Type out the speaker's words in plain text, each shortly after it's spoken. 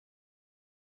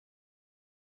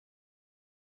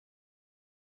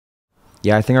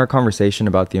Yeah, I think our conversation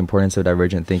about the importance of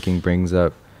divergent thinking brings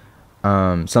up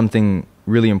something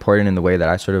really important in the way that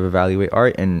I sort of evaluate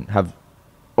art, and have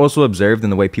also observed in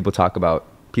the way people talk about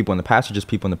people in the past or just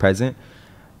people in the present.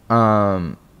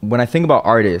 When I think about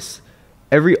artists,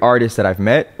 every artist that I've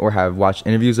met or have watched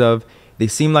interviews of, they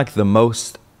seem like the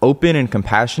most open and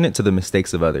compassionate to the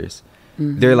mistakes of others.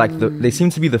 They're like they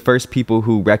seem to be the first people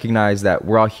who recognize that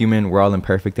we're all human, we're all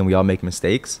imperfect, and we all make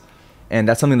mistakes. And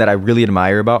that's something that I really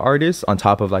admire about artists, on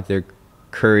top of like their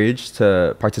courage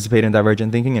to participate in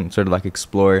divergent thinking and sort of like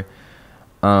explore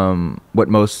what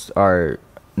most are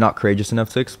not courageous enough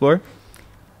to explore.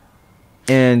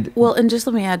 And well, and just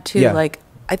let me add too, yeah. like,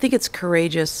 I think it's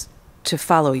courageous to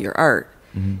follow your art.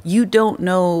 You don't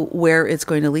know where it's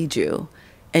going to lead you,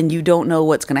 and you don't know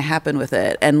what's going to happen with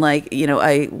it. And like, you know,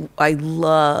 I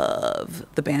love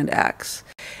the band Axe.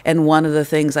 And one of the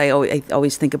things I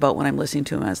always think about when I'm listening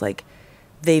to them is like,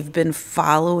 they've been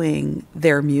following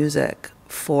their music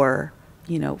for,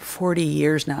 you know, 40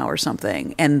 years now or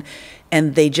something. And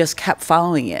they just kept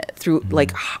following it through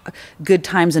like good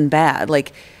times and bad.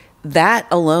 Like, that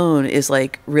alone is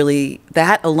really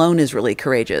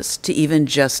courageous, to even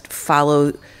just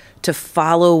follow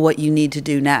what you need to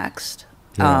do next.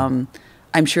 Yeah.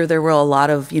 I'm sure there were a lot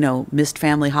of, you know, missed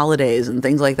family holidays and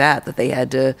things like that they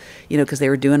had to, you know, because they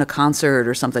were doing a concert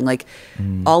or something. Like,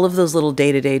 all of those little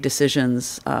day-to-day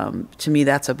decisions, to me,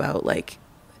 that's about, like,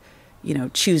 you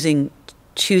know, choosing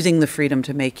the freedom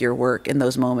to make your work in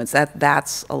those moments.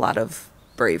 That's a lot of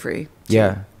bravery too.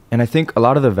 Yeah. And I think a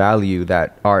lot of the value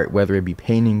that art, whether it be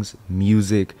paintings,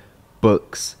 music,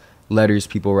 books, letters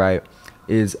people write,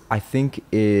 is, I think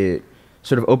it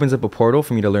sort of opens up a portal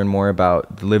for me to learn more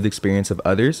about the lived experience of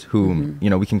others who, you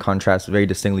know, we can contrast very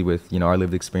distinctly with, you know, our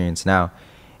lived experience now.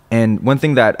 And one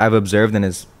thing that I've observed and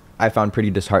is I found pretty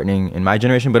disheartening in my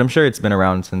generation, but I'm sure it's been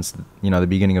around since, you know, the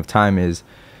beginning of time, is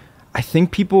I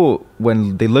think people,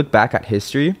 when they look back at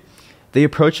history, they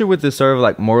approach it with this sort of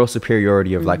like moral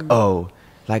superiority of like, oh,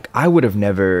 like I would have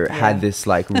never had this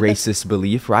like racist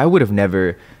belief, or I would have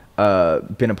never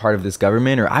been a part of this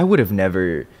government, or I would have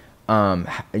never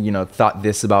you know, thought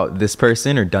this about this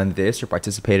person, or done this, or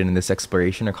participated in this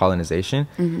exploration or colonization.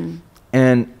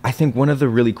 And I think one of the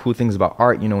really cool things about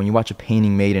art, you know, when you watch a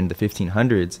painting made in the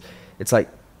 1500s, it's like,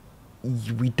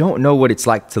 we don't know what it's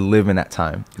like to live in that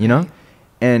time, you know?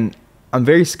 And I'm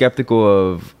very skeptical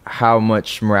of how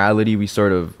much morality we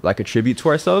sort of like attribute to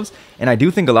ourselves. And I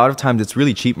do think a lot of times it's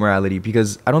really cheap morality,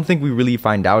 because I don't think we really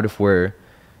find out if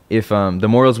the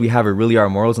morals we have are really our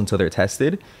morals until they're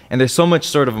tested. And there's so much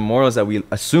sort of morals that we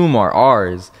assume are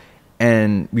ours,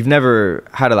 and we've never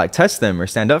had to like test them or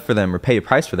stand up for them or pay a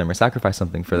price for them or sacrifice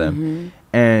something for them.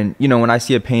 And, you know, when I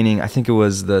see a painting, I think it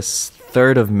was the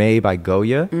 3rd of May by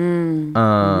Goya.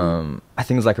 I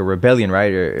think it was like a rebellion,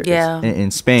 right?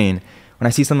 In Spain. When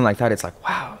I see something like that, it's like,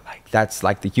 wow, like that's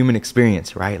like the human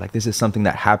experience, right? Like, this is something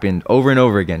that happened over and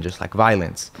over again, just like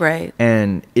violence. Right.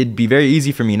 And it'd be very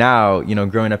easy for me now, you know,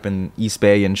 growing up in East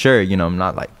Bay, and sure, you know, I'm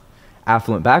not like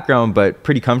affluent background, but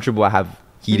pretty comfortable. I have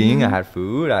heating, I had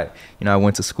food, I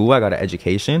went to school, I got an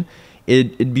education.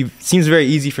 Seems very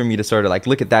easy for me to sort of like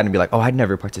look at that and be like, oh, I'd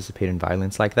never participate in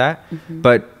violence like that.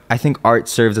 But I think art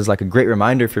serves as like a great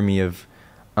reminder for me of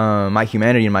my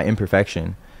humanity and my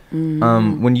imperfection.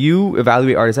 When you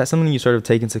evaluate art, is that something you sort of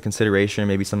take into consideration,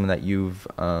 maybe something that you've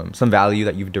some value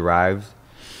that you've derived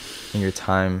in your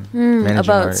time managing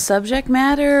about art? Subject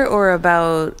matter, or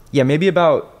about maybe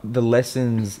about the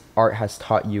lessons art has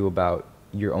taught you about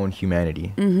your own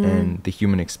humanity and the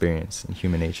human experience and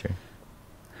human nature?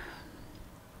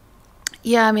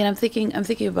 Yeah, I mean, I'm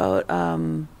thinking about,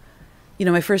 you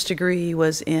know, my first degree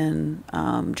was in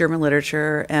German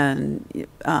literature, and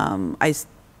I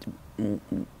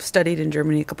studied in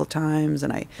Germany a couple of times,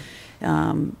 and I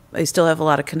still have a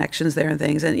lot of connections there and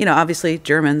things. And, you know, obviously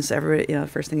Germans, everybody, you know,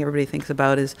 the first thing everybody thinks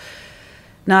about is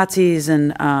Nazis,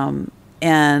 and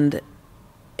I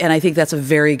think that's a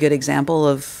very good example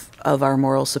of our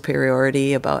moral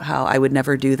superiority, about how I would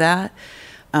never do that.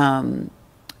 And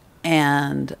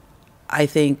I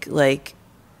think, like,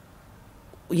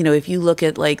 you know, if you look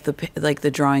at like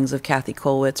the drawings of Kathy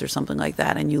Kollwitz or something like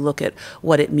that, and you look at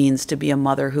what it means to be a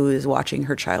mother who is watching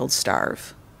her child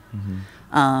starve,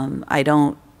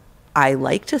 I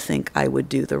like to think I would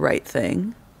do the right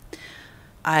thing.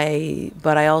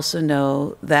 But I also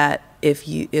know that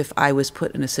if I was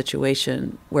put in a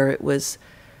situation where it was,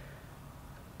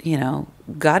 you know,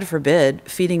 God forbid,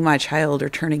 feeding my child or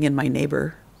turning in my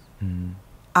neighbor,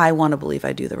 I want to believe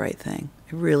I do the right thing.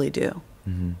 I really do.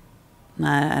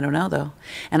 I don't know, though.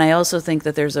 And I also think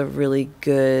that there's a really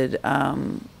good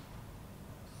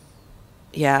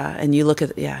Yeah, and you look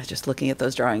at just looking at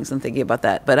those drawings and thinking about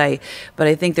that. But I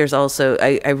think there's also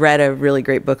I read a really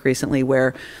great book recently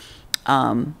where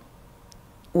a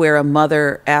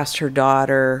mother asked her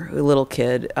daughter, a little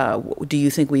kid, do you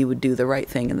think we would do the right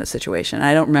thing in this situation?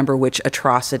 I don't remember which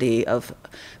atrocity of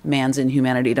man's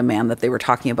inhumanity to man that they were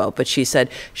talking about, but she said,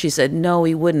 no,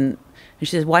 we wouldn't. And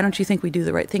she said, why don't you think we do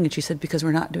the right thing? And she said, because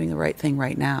we're not doing the right thing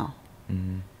right now.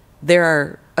 Mm-hmm. There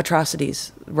are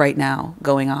atrocities right now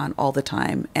going on all the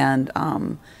time. And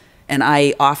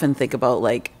I often think about,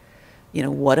 like, you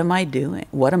know, what am I doing?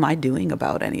 What am I doing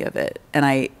about any of it? And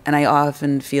I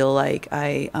often feel like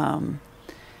that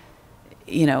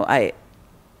I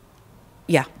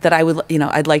would, you know,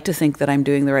 I'd like to think that I'm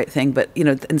doing the right thing, but, you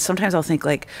know, and sometimes I'll think,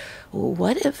 like, well,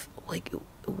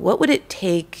 what would it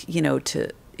take, you know,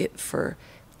 for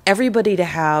everybody to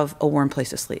have a warm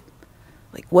place to sleep?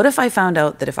 Like, what if I found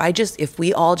out that if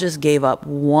we all just gave up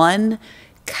one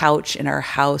couch in our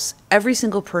house, every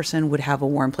single person would have a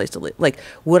warm place to live? Like,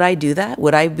 would I do that?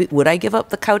 Would I give up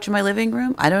the couch in my living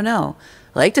room? I don't know.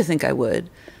 I like to think I would,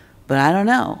 but I don't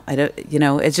know. I don't, you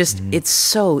know, it's just, it's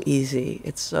so easy.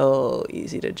 It's so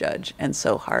easy to judge and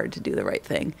so hard to do the right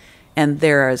thing. And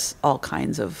there's all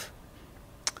kinds of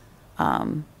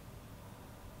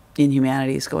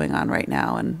inhumanities going on right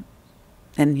now.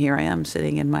 And here I am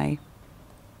sitting in my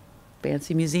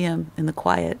fancy museum in the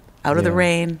quiet, out of the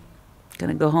rain,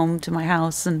 gonna go home to my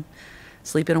house and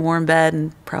sleep in a warm bed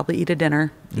and probably eat a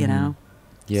dinner, you know?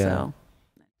 Yeah.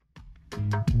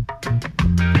 So.